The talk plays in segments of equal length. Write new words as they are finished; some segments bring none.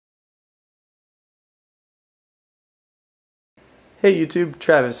Hey YouTube,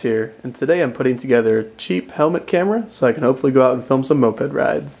 Travis here, and today I'm putting together a cheap helmet camera so I can hopefully go out and film some moped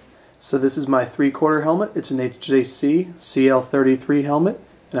rides. So this is my 3/4 helmet. It's an HJC CL33 helmet,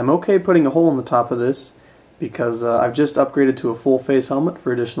 and I'm okay putting a hole in the top of this because I've just upgraded to a full face helmet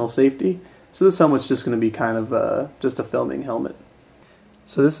for additional safety. So this helmet's just going to be kind of just a filming helmet.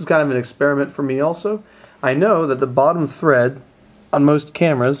 So this is kind of an experiment for me also. I know that the bottom thread on most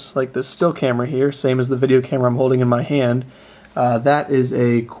cameras, like this still camera here, same as the video camera I'm holding in my hand, that is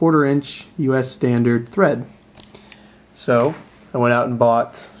a 1/4 inch US standard thread. So I went out and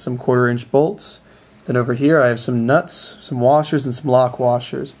bought some 1/4 inch bolts. Then over here I have some nuts, some washers, and some lock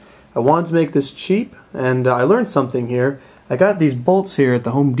washers. I wanted to make this cheap, and I learned something here. I got these bolts here at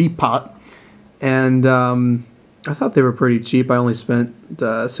the Home Depot, and I thought they were pretty cheap. I only spent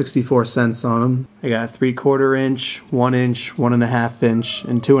 64 cents on them. I got 3/4 inch, 1 inch, 1.5 inch,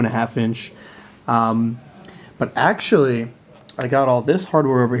 and 2.5 inch. But actually, I got all this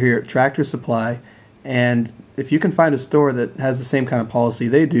hardware over here at Tractor Supply, and if you can find a store that has the same kind of policy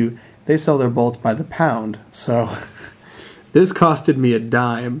they do, they sell their bolts by the pound. So this costed me a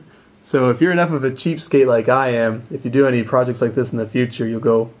dime. So if you're enough of a cheapskate like I am, if you do any projects like this in the future, you'll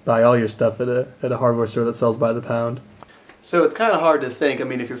go buy all your stuff at a hardware store that sells by the pound. So it's kind of hard to think. I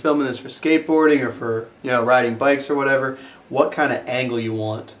mean, if you're filming this for skateboarding or for, riding bikes or whatever, what kind of angle you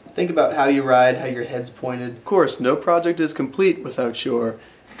want. Think about how you ride, how your head's pointed. Of course, no project is complete without your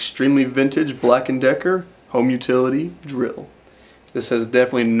extremely vintage Black & Decker home utility drill. This has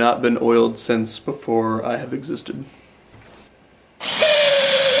definitely not been oiled since before I have existed.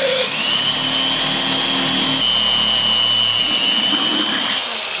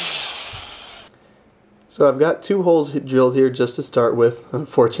 So I've got 2 holes drilled here just to start with.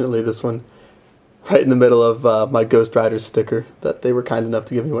 Unfortunately, this one right in the middle of my Ghost Rider sticker that they were kind enough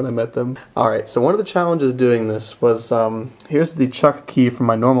to give me when I met them. Alright, so one of the challenges doing this was, here's the chuck key from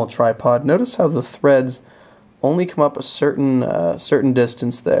my normal tripod. Notice how the threads only come up a certain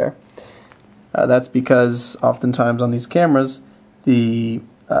distance there. That's because oftentimes on these cameras, the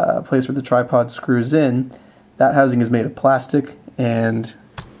place where the tripod screws in, that housing is made of plastic, and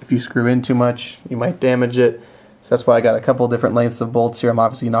if you screw in too much, you might damage it. So that's why I got a couple different lengths of bolts here. I'm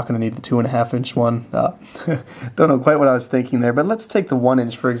obviously not going to need the 2.5 inch one. Don't know quite what I was thinking there, but let's take the 1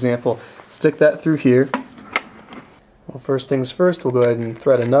 inch for example. Stick that through here. Well, first things first, we'll go ahead and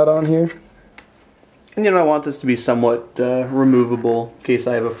thread a nut on here. And I want this to be somewhat removable in case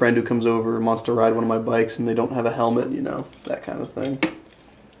I have a friend who comes over and wants to ride one of my bikes and they don't have a helmet, that kind of thing.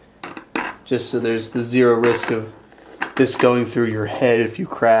 Just so there's the zero risk of this going through your head if you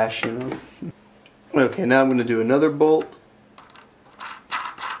crash, Okay, now I'm going to do another bolt.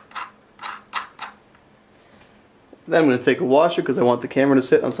 Then I'm going to take a washer because I want the camera to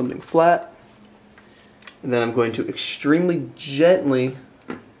sit on something flat. And then I'm going to extremely gently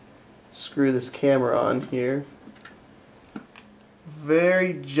screw this camera on here.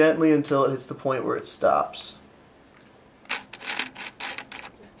 Very gently until it hits the point where it stops.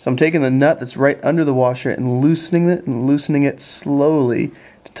 So I'm taking the nut that's right under the washer and loosening it slowly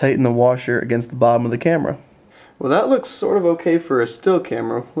to tighten the washer against the bottom of the camera. Well, that looks sort of okay for a still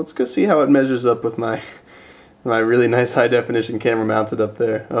camera. Let's go see how it measures up with my really nice high definition camera mounted up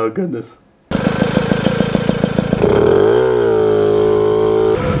there. Oh goodness.